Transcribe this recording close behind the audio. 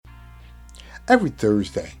Every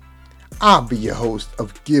Thursday, I'll be your host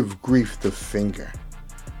of Give Grief the Finger.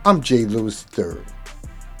 I'm J. Lewis III.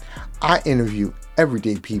 I interview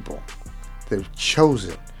everyday people that have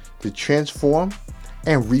chosen to transform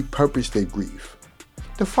and repurpose their grief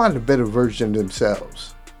to find a better version of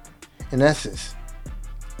themselves. In essence,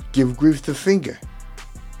 give grief the finger.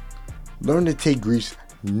 Learn to take grief's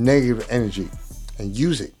negative energy and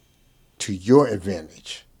use it to your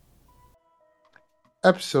advantage.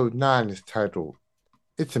 Episode 9 is titled,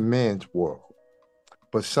 It's a Man's World,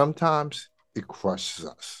 but sometimes it crushes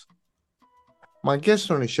us. My guest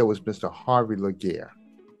on the show is Mr. Harvey Laguerre.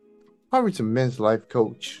 Harvey's a men's life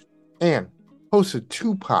coach and hosts of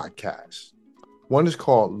 2 podcasts. One is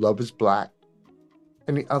called Love is Black,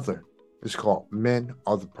 and the other is called Men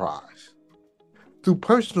Are the Prize. Through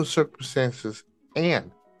personal circumstances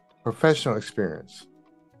and professional experience,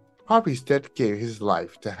 Harvey's dedicated his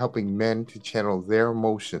life to helping men to channel their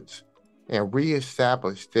emotions and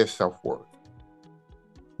reestablish their self-worth.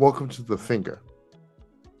 Welcome to The Finger,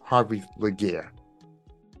 Harvey Laguerre.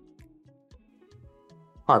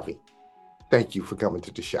 Harvey, thank you for coming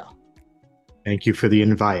to the show. Thank you for the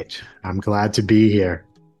invite. I'm glad to be here.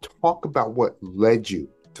 Talk about what led you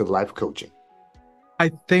to life coaching. I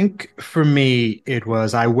think for me,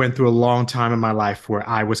 I went through a long time in my life where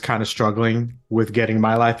I was kind of struggling with getting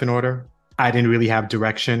my life in order. I didn't really have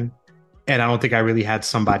direction, and I don't think I really had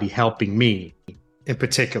somebody helping me in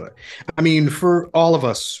particular. I mean, for all of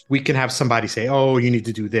us, we can have somebody say, oh, you need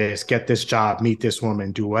to do this, get this job, meet this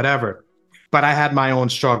woman, do whatever. But I had my own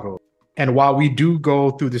struggle. And while we do go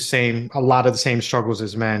through a lot of the same struggles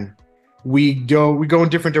as men, we go in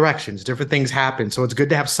different directions, different things happen. So it's good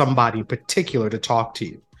to have somebody in particular to talk to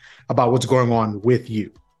you about what's going on with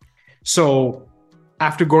you. So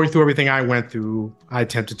after going through everything I went through, I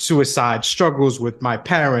attempted suicide, struggles with my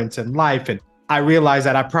parents and life. And I realized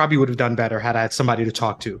that I probably would have done better had I had somebody to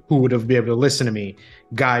talk to who would have been able to listen to me,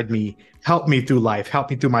 guide me, help me through life,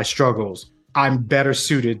 help me through my struggles. I'm better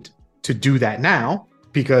suited to do that now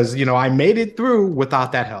because, I made it through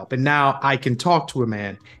without that help. And now I can talk to a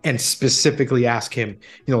man and specifically ask him,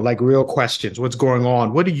 like real questions. What's going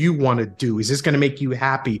on? What do you want to do? Is this going to make you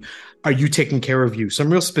happy? Are you taking care of you?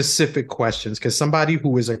 Some real specific questions, because somebody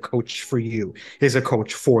who is a coach for you is a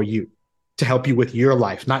coach for you to help you with your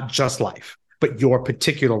life, not just life, but your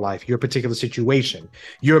particular life, your particular situation,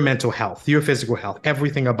 your mental health, your physical health,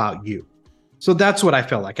 everything about you. So that's what I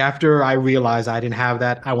felt like. After I realized I didn't have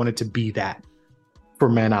that, I wanted to be that for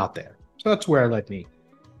men out there. So that's where it led me.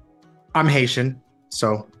 I'm Haitian,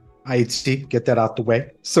 so Haiti, get that out the way.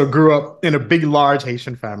 So grew up in a big, large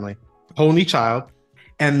Haitian family, only child.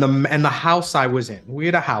 And the house I was in, we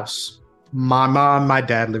had a house, my mom, my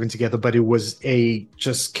dad living together, but it was a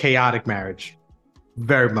just chaotic marriage.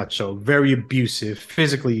 Very much so, very abusive,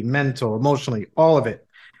 physically, mental, emotionally, all of it.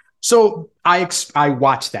 So I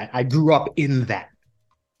watched that. I grew up in that.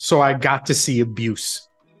 So I got to see abuse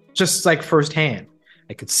just like firsthand.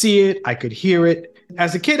 I could see it. I could hear it.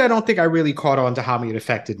 As a kid, I don't think I really caught on to how it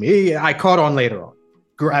affected me. I caught on later on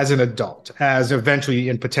as an adult, as eventually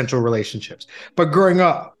in potential relationships. But growing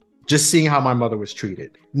up, just seeing how my mother was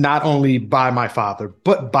treated, not only by my father,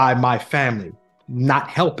 but by my family, not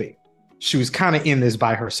helping. She was kind of in this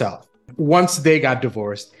by herself. Once they got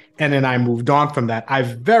divorced, and then I moved on from that, I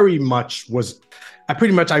really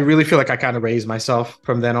feel like I kind of raised myself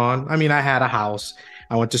from then on. I mean, I had a house,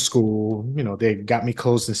 I went to school, they got me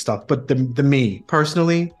clothes and stuff, but the me,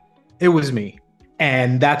 personally, it was me.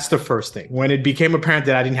 And that's the first thing. When it became apparent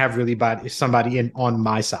that I didn't have really somebody on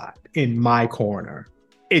my side, in my corner,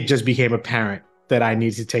 it just became apparent that I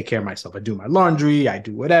needed to take care of myself. I do my laundry, I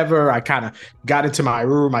do whatever. I kind of got into my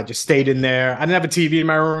room. I just stayed in there. I didn't have a TV in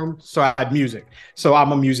my room, so I had music. So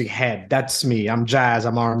I'm a music head. That's me. I'm jazz,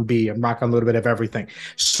 I'm R&B, I'm rocking a little bit of everything.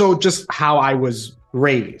 So just how I was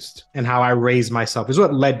raised and how I raised myself is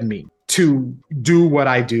what led me to do what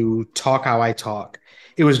I do, talk how I talk.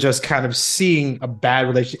 It was just kind of seeing a bad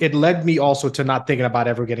relationship. It led me also to not thinking about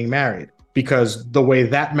ever getting married, because the way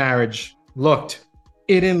that marriage looked,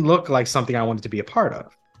 it didn't look like something I wanted to be a part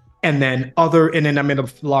of. And then I'm in a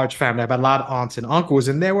large family. I have a lot of aunts and uncles,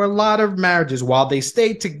 and there were a lot of marriages. While they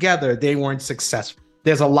stayed together, they weren't successful.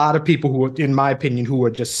 There's a lot of people who, in my opinion, who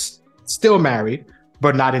are just still married,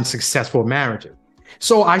 but not in successful marriages.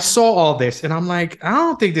 So I saw all this and I'm like, I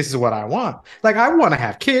don't think this is what I want. Like, I want to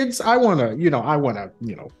have kids. I want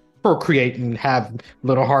to, procreate and have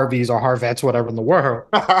little Harveys or Harvettes, whatever in the world.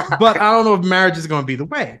 But I don't know if marriage is going to be the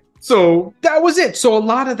way. So that was it. So a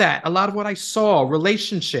lot of what I saw,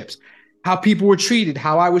 relationships, how people were treated,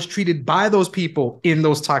 how I was treated by those people in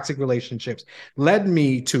those toxic relationships led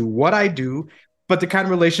me to what I do, But the kind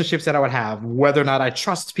of relationships that I would have, whether or not I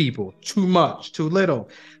trust people too much, too little,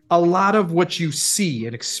 a lot of what you see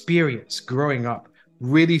and experience growing up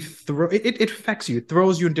really it affects you. It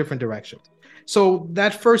throws you in different directions. So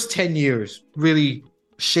that first 10 years really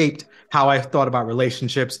shaped how I thought about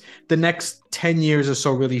relationships. The next 10 years or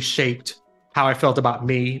so really shaped how I felt about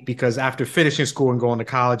me, because after finishing school and going to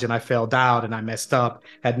college and I failed out and I messed up,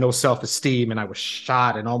 had no self-esteem, and I was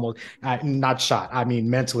shot and almost not shot. I mean,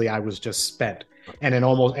 mentally, I was just spent. And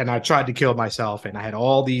I tried to kill myself, and I had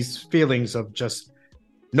all these feelings of just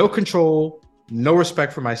no control, no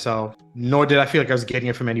respect for myself, nor did I feel like I was getting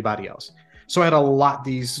it from anybody else. So I had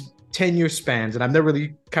these 10-year spans, and I've never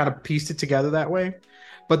really kind of pieced it together that way.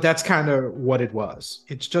 But that's kind of what it was.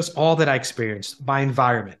 It's just all that I experienced. My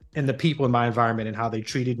environment and the people in my environment and how they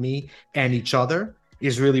treated me and each other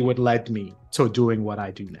is really what led me to doing what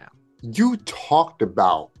I do now. You talked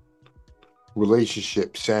about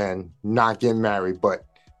relationships and not getting married, but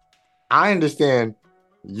I understand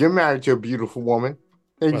you're married to a beautiful woman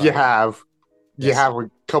and Well, you have a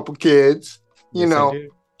couple kids. You Yes, know,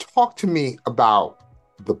 talk to me about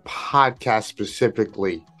the podcast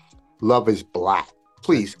specifically, Love is Black.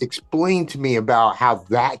 Please explain to me about how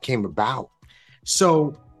that came about.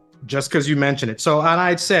 So just because you mentioned it. And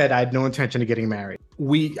I said I had no intention of getting married.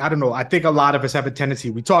 I don't know. I think a lot of us have a tendency.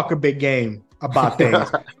 We talk a big game about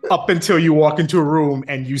things up until you walk into a room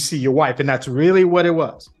and you see your wife. And that's really what it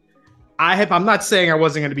was. I'm not saying I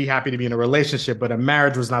wasn't going to be happy to be in a relationship, but a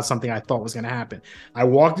marriage was not something I thought was going to happen. I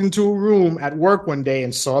walked into a room at work one day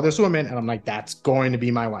and saw this woman, and I'm like, that's going to be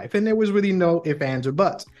my wife. And there was really no ifs, ands, or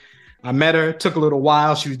buts. I met her, took a little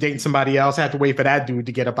while. She was dating somebody else. I had to wait for that dude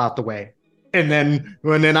to get up out the way. And then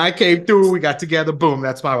when I came through, we got together, boom,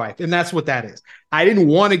 that's my wife. And that's what that is. I didn't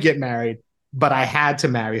want to get married, but I had to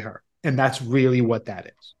marry her. And that's really what that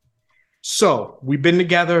is. So we've been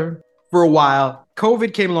together for a while.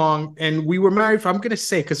 COVID came along and we were married for, I'm going to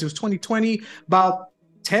say, because it was 2020, about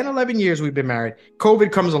 10, 11 years we've been married.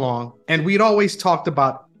 COVID comes along and we'd always talked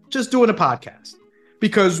about just doing a podcast,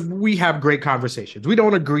 because we have great conversations. We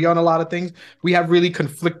don't agree on a lot of things. We have really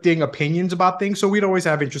conflicting opinions about things. So we'd always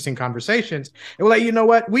have interesting conversations. And we're like, you know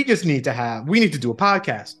what? We need to do a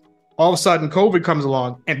podcast. All of a sudden, COVID comes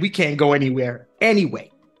along and we can't go anywhere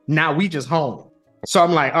anyway. Now we just home. So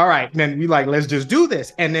I'm like, all right, then we let's just do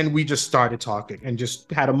this. And then we just started talking and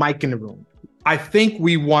just had a mic in the room. I think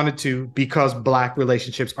we wanted to, because Black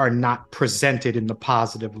relationships are not presented in the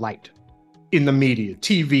positive light. In the media,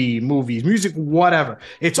 TV, movies, music, whatever.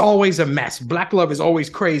 It's always a mess. Black love is always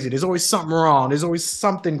crazy. There's always something wrong. There's always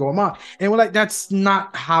something going on. And we're like, that's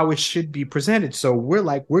not how it should be presented. So we're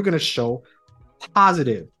going to show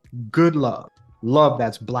positive, good love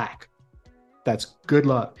that's Black. That's good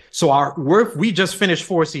love. So we just finished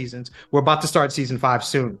 4 seasons. We're about to start season 5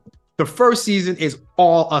 soon. The first season is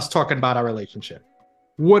all us talking about our relationship.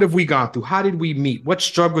 What have we gone through? How did we meet? What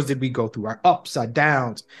struggles did we go through? Our ups, our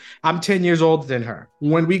downs. I'm 10 years older than her.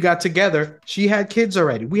 When we got together, she had kids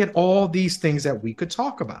already. We had all these things that we could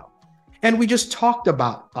talk about. And we just talked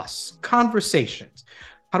about us, conversations.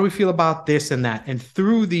 How do we feel about this and that? And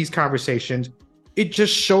through these conversations, it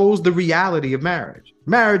just shows the reality of marriage.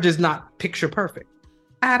 Marriage is not picture perfect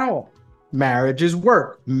at all. Marriage is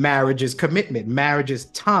work. Marriage is commitment. Marriage is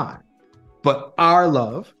time. But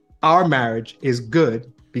our marriage is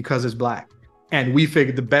good because it's Black. And we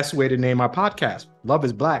figured the best way to name our podcast, Love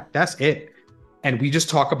is Black. That's it. And we just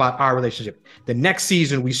talk about our relationship. The next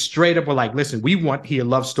season, we straight up were like, listen, we want to hear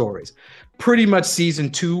love stories. Pretty much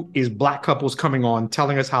season 2 is Black couples coming on,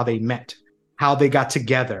 telling us how they met, how they got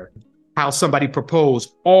together, how somebody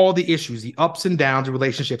proposed, all the issues, the ups and downs of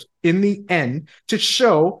relationships in the end, to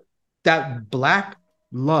show that Black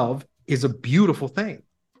love is a beautiful thing.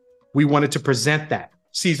 We wanted to present that.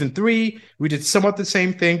 Season 3, we did somewhat the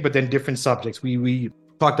same thing, but then different subjects. We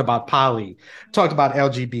talked about poly, talked about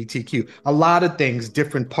LGBTQ, a lot of things,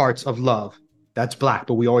 different parts of love. That's Black,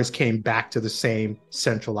 but we always came back to the same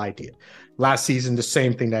central idea. Last season, the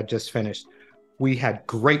same thing that just finished. We had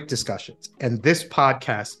great discussions. And this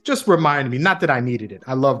podcast just reminded me, not that I needed it.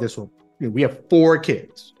 I love this one. We have 4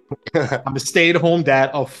 kids. I'm a stay-at-home dad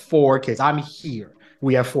of 4 kids. I'm here.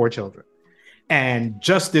 We have 4 children. And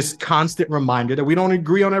just this constant reminder that we don't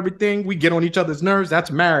agree on everything. We get on each other's nerves. That's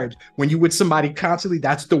marriage. When you with somebody constantly,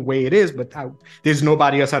 that's the way it is. But there's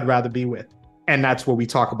nobody else I'd rather be with. And that's what we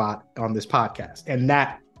talk about on this podcast. And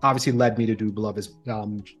that obviously led me to do Love is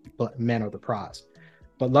Men Are the Prize.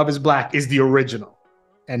 But Love is Black is the original.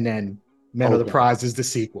 And then Men Are the Prize is the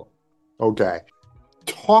sequel. Okay.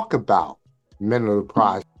 Talk about Men Are the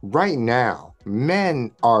Prize. Right now,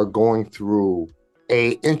 men are going through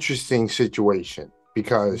a interesting situation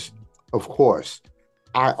because, of course,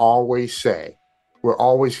 I always say we're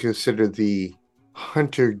always considered the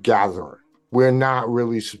hunter-gatherer. We're not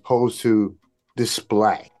really supposed to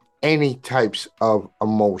display any types of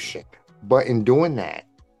emotion. But in doing that,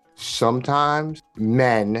 sometimes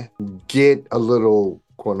men get a little,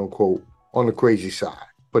 quote unquote, on the crazy side,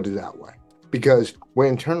 put it that way, because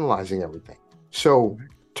we're internalizing everything. So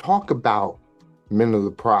talk about Men of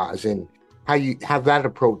the Prize and how that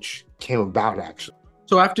approach came about, actually.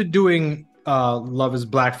 So after doing Love is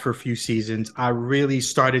Black for a few seasons, I really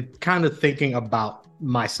started kind of thinking about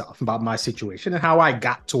myself, about my situation, and how I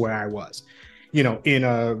got to where I was. You know, in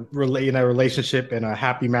a relationship, in a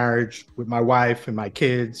happy marriage with my wife and my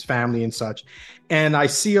kids, family, and such. And I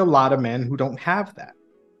see a lot of men who don't have that.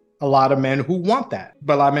 A lot of men who want that,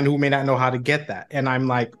 but a lot of men who may not know how to get that. And I'm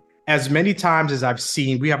like, as many times as I've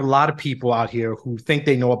seen, we have a lot of people out here who think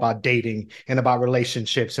they know about dating and about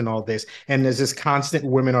relationships and all this. And there's this constant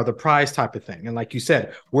women are the prize type of thing. And like you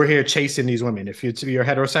said, we're here chasing these women. If you're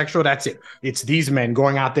heterosexual, that's it. It's these men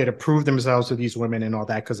going out there to prove themselves to these women and all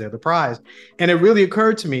that because they're the prize. And it really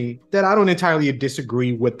occurred to me that I don't entirely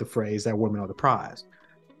disagree with the phrase that women are the prize.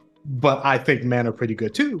 But I think men are pretty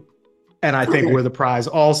good too. And I think we're the prize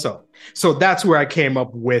also. So that's where I came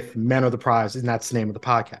up with Men Are the Prize, and that's the name of the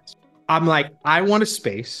podcast. I'm like, I want a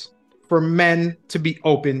space for men to be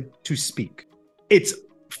open to speak. It's,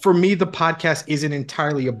 for me, the podcast isn't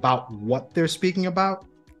entirely about what they're speaking about.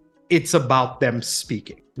 It's about them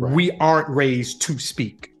speaking. Right. We aren't raised to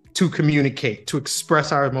speak, to communicate, to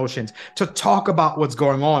express our emotions, to talk about what's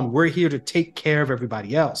going on. We're here to take care of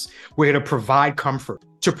everybody else. We're here to provide comfort,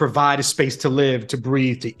 to provide a space to live, to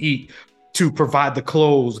breathe, to eat, to provide the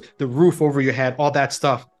clothes, the roof over your head, all that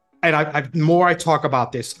stuff. And the more I talk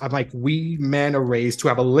about this, I'm like, we men are raised to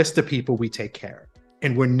have a list of people we take care of,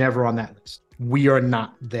 and we're never on that list. We are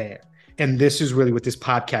not there. And this is really what this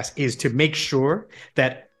podcast is, to make sure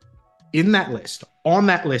that in that list, on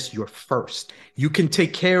that list, you're first. You can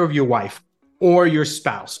take care of your wife or your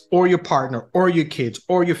spouse or your partner or your kids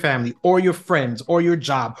or your family or your friends or your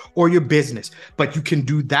job or your business, but you can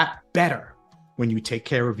do that better when you take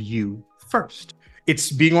care of you first. It's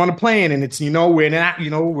being on a plane and it's,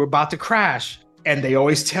 we're about to crash. And they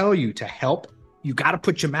always tell you to help. You got to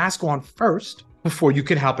put your mask on first before you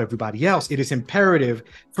can help everybody else. It is imperative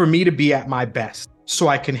for me to be at my best so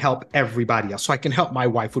I can help everybody else. So I can help my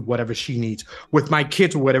wife with whatever she needs, with my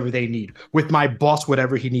kids, whatever they need, with my boss,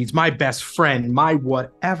 whatever he needs, my best friend, my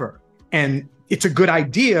whatever. And it's a good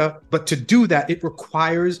idea, but to do that, it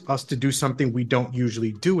requires us to do something we don't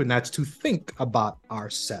usually do, and that's to think about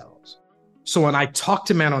ourselves. So when I talk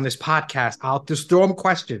to men on this podcast, I'll just throw them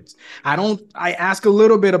questions. I ask a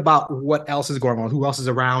little bit about what else is going on, who else is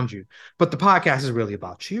around you. But the podcast is really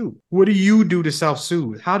about you. What do you do to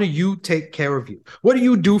self-soothe? How do you take care of you? What do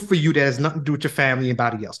you do for you that has nothing to do with your family and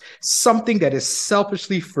anybody else? Something that is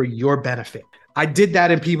selfishly for your benefit. I did that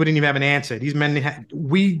and people didn't even have an answer. These men,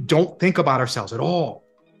 we don't think about ourselves at all.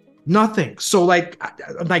 Nothing. So like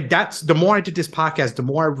that's, the more I did this podcast, the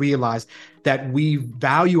more I realized that we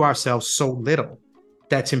value ourselves so little.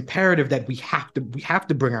 That's imperative that we have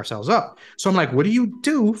to bring ourselves up. So I'm like, what do you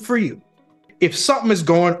do for you? If something is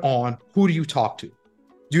going on, who do you talk to?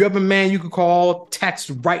 Do you have a man you could call,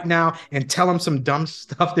 text right now and tell him some dumb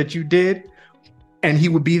stuff that you did and he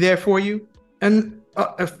would be there for you? And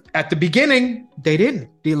at the beginning, they didn't.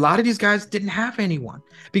 A lot of these guys didn't have anyone,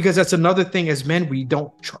 because that's another thing. As men, we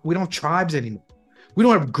don't tribes anymore. We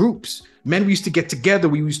don't have groups. Men, we used to get together.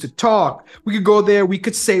 We used to talk. We could go there. We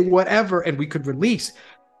could say whatever, and we could release.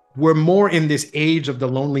 We're more in this age of the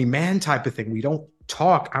lonely man type of thing. We don't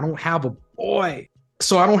talk. I don't have a boy,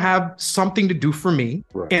 so I don't have something to do for me,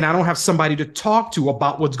 right. And I don't have somebody to talk to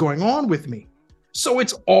about what's going on with me. So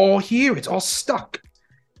it's all here. It's all stuck.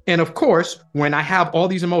 And of course, when I have all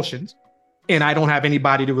these emotions and I don't have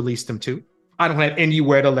anybody to release them to, I don't have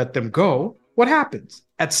anywhere to let them go, what happens?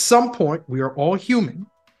 At some point, we are all human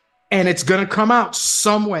and it's going to come out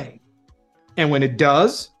some way. And when it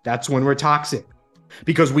does, that's when we're toxic,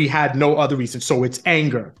 because we had no other reason. So it's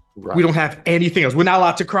anger. Right. We don't have anything else. We're not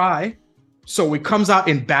allowed to cry. So it comes out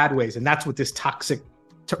in bad ways. And that's what this toxic,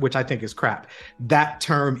 which I think is crap, that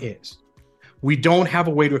term is. We don't have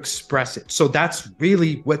a way to express it. So that's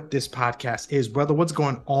really what this podcast is, brother. What's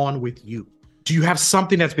going on with you? Do you have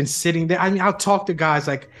something that's been sitting there? I mean, I'll talk to guys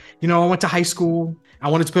like, I went to high school.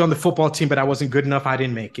 I wanted to play on the football team, but I wasn't good enough. I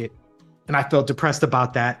didn't make it. And I felt depressed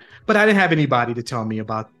about that. But I didn't have anybody to tell me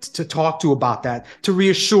about, to talk to about that, to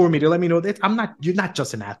reassure me, to let me know that you're not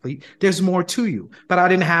just an athlete. There's more to you. But I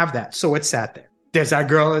didn't have that. So it sat there. There's that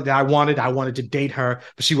girl that I wanted to date her,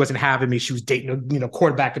 but she wasn't having me. She was dating a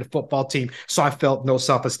quarterback of the football team. So I felt no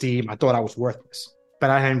self-esteem. I thought I was worthless. but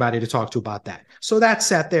I had anybody to talk to about that. So that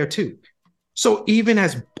sat there too. So even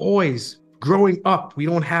as boys growing up, we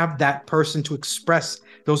don't have that person to express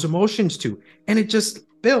those emotions to. And it just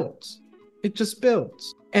builds. It just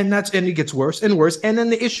builds. And it gets worse and worse. And then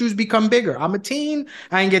the issues become bigger. I'm a teen.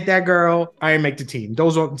 I ain't get that girl. I ain't make the team.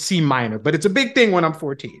 Those seem minor, but it's a big thing when I'm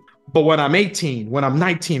 14. But when I'm 18, when I'm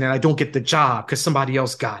 19 and I don't get the job because somebody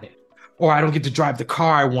else got it, or I don't get to drive the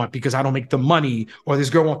car I want because I don't make the money, or this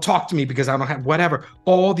girl won't talk to me because I don't have whatever.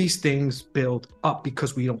 All these things build up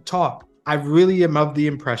because we don't talk. I really am of the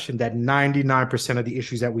impression that 99% of the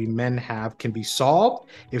issues that we men have can be solved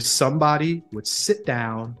if somebody would sit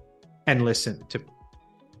down and listen to me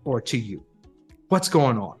or to you. What's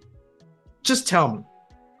going on? Just tell me.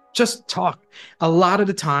 Just talk. A lot of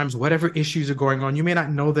the times, whatever issues are going on, you may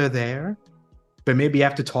not know they're there, but maybe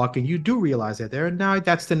after talking, you do realize they're there. And now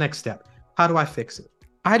that's the next step. How do I fix it?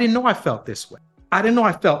 I didn't know I felt this way. I didn't know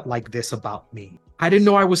I felt like this about me. I didn't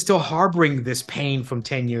know I was still harboring this pain from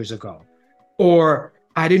 10 years ago. Or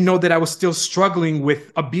I didn't know that I was still struggling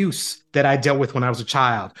with abuse that I dealt with when I was a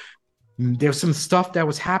child. There's some stuff that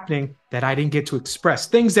was happening that I didn't get to express.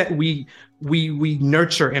 Things that we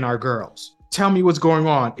nurture in our girls. Tell me what's going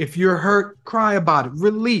on. If you're hurt, cry about it.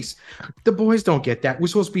 Release. The boys don't get that. We're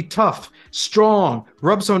supposed to be tough, strong,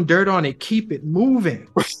 rub some dirt on it, keep it moving.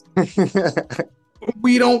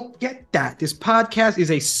 We don't get that. This podcast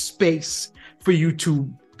is a space for you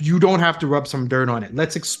don't have to rub some dirt on it.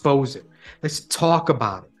 Let's expose it. Let's talk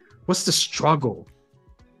about it. What's the struggle?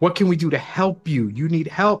 What can we do to help you? You need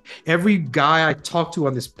help. Every guy I talk to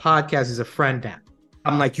on this podcast is a friend now.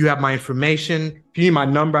 I'm like, you have my information. If you need my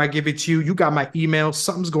number, I give it to you. You got my email.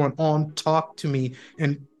 Something's going on. Talk to me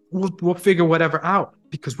and we'll figure whatever out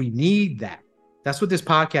because we need that. That's what this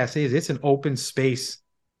podcast is. It's an open space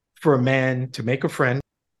for a man to make a friend,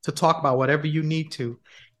 to talk about whatever you need to.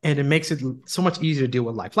 And it makes it so much easier to deal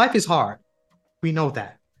with life. Life is hard. We know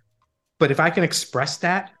that. But if I can express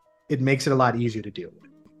that, it makes it a lot easier to deal with.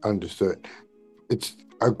 Understood. It's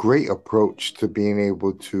a great approach to being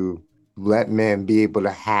able to let men be able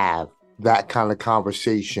to have that kind of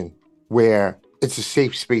conversation where it's a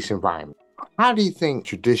safe space environment. How do you think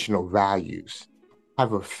traditional values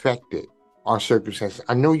have affected our circumstances?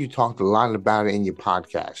 I know you talked a lot about it in your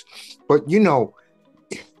podcast, but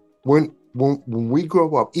when we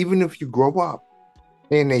grow up, even if you grow up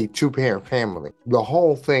in a two-parent family, the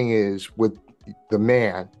whole thing is with the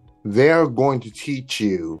man, they're going to teach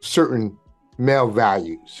you certain male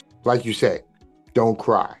values. Like you said, don't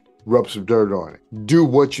cry, rub some dirt on it, do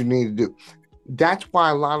what you need to do. That's why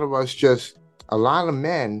a lot of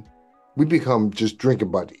men, we become just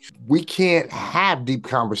drinking buddies. We can't have deep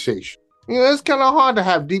conversation. It's kind of hard to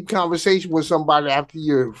have deep conversation with somebody after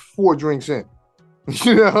you're 4 drinks in.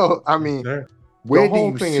 I mean, where do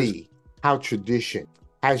you see how tradition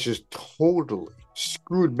has just totally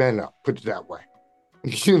screwed men up, put it that way?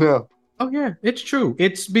 Oh yeah, it's true.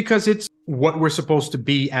 It's because it's what we're supposed to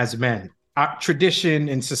be as men. Our tradition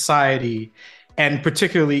in society, and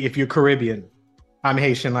particularly if you're Caribbean, I'm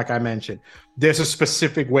Haitian, like I mentioned, there's a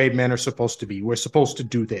specific way men are supposed to be. We're supposed to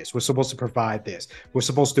do this. We're supposed to provide this. We're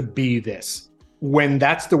supposed to be this. When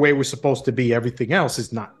that's the way we're supposed to be, everything else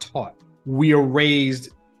is not taught. We are raised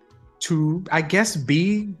to, I guess,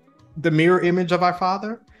 be the mirror image of our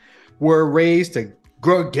father. We're raised to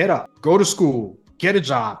get up, go to school, get a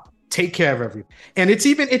job, take care of everything. And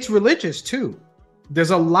it's religious too.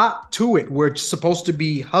 There's a lot to it. We're supposed to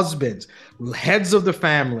be husbands, heads of the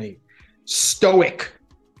family, stoic,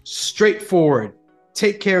 straightforward,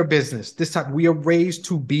 take care of business. This time we are raised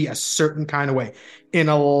to be a certain kind of way. In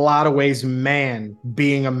a lot of ways,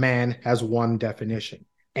 being a man has one definition,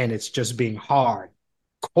 and it's just being hard,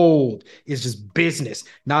 cold. It's just business,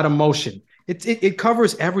 not emotion. It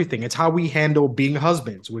covers everything. It's how we handle being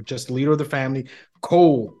husbands. We're just leader of the family,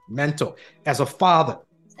 cold, mental. As a father,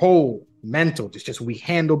 cold, mental. It's just we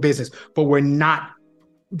handle business, but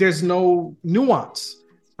there's no nuance.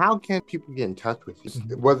 How can people get in touch with you,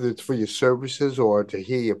 whether it's for your services or to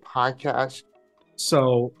hear your podcast?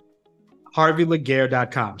 So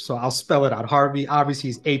HarveyLaguerre.com. So I'll spell it out. Harvey obviously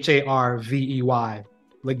is Harvey.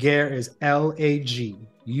 Laguerre is Laguerre.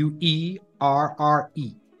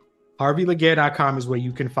 HarveyLaguerre.com is where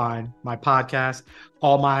you can find my podcast.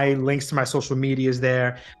 All my links to my social media is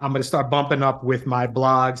there. I'm going to start bumping up with my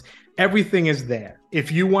blogs. Everything is there.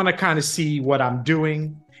 If you want to kind of see what I'm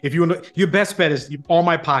doing, your best bet is all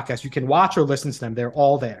my podcasts. You can watch or listen to them. They're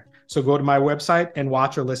all there. So go to my website and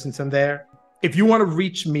watch or listen to them there. If you want to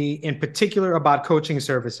reach me in particular about coaching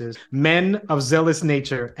services,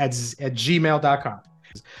 menofzealousnature at gmail.com.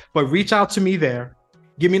 But reach out to me there.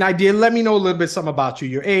 Give me an idea. Let me know a little bit something about you,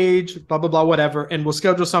 your age, blah, blah, blah, whatever. And we'll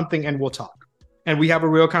schedule something and we'll talk. And we have a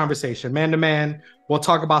real conversation, man to man. We'll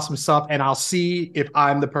talk about some stuff and I'll see if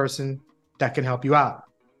I'm the person that can help you out.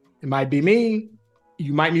 It might be me.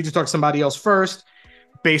 You might need to talk to somebody else first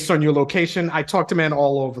based on your location. I talk to men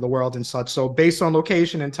all over the world and such. So based on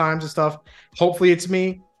location and times and stuff, hopefully it's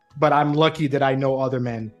me, but I'm lucky that I know other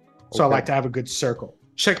men. So I like to have a good circle.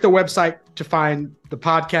 Check the website to find the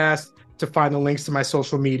podcast, to find the links to my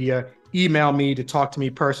social media. Email me to talk to me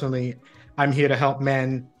personally. I'm here to help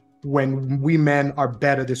men. When we men are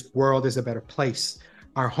better, this world is a better place.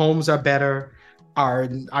 Our homes are better.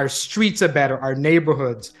 Our streets are better. Our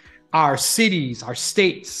neighborhoods, our cities, our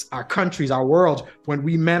states, our countries, our world. When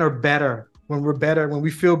we men are better, when we're better, when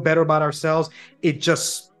we feel better about ourselves, it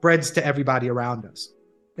just spreads to everybody around us.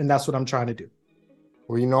 And that's what I'm trying to do.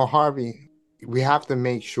 Well, you know, Harvey, we have to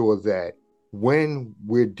make sure that when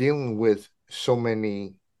we're dealing with so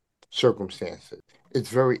many circumstances, it's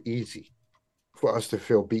very easy for us to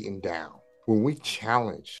feel beaten down. When we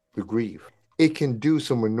challenge the grief, it can do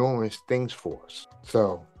some enormous things for us.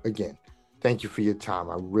 So again, thank you for your time.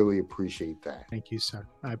 I really appreciate that. Thank you, sir.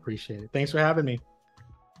 I appreciate it. Thanks for having me.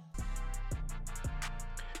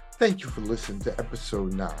 Thank you for listening to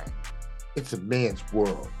episode 9. It's a man's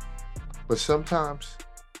world, but sometimes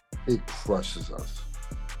it crushes us.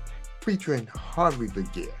 Featuring Harvey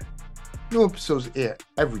Laguerre. New episodes air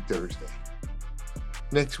every Thursday.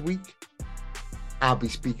 Next week, I'll be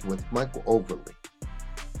speaking with Michael Overly.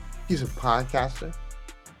 He's a podcaster,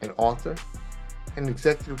 an author, an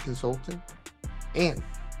executive consultant, and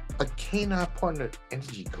a canine partner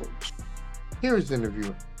energy coach. Hear his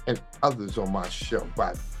interview and others on my show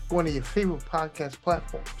by going to your favorite podcast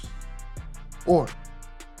platforms. Or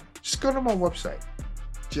just go to my website,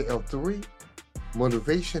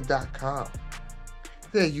 jl3motivation.com.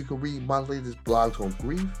 There you can read my latest blogs on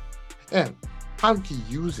grief and how you can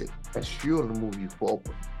use it as fuel to move you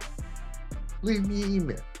forward. Leave me an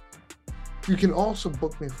email. You can also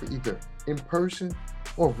book me for either in-person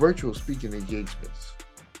or virtual speaking engagements.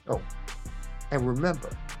 Oh, and remember,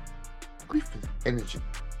 grief is energy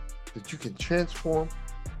that you can transform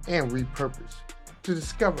and repurpose to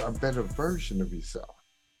discover a better version of yourself.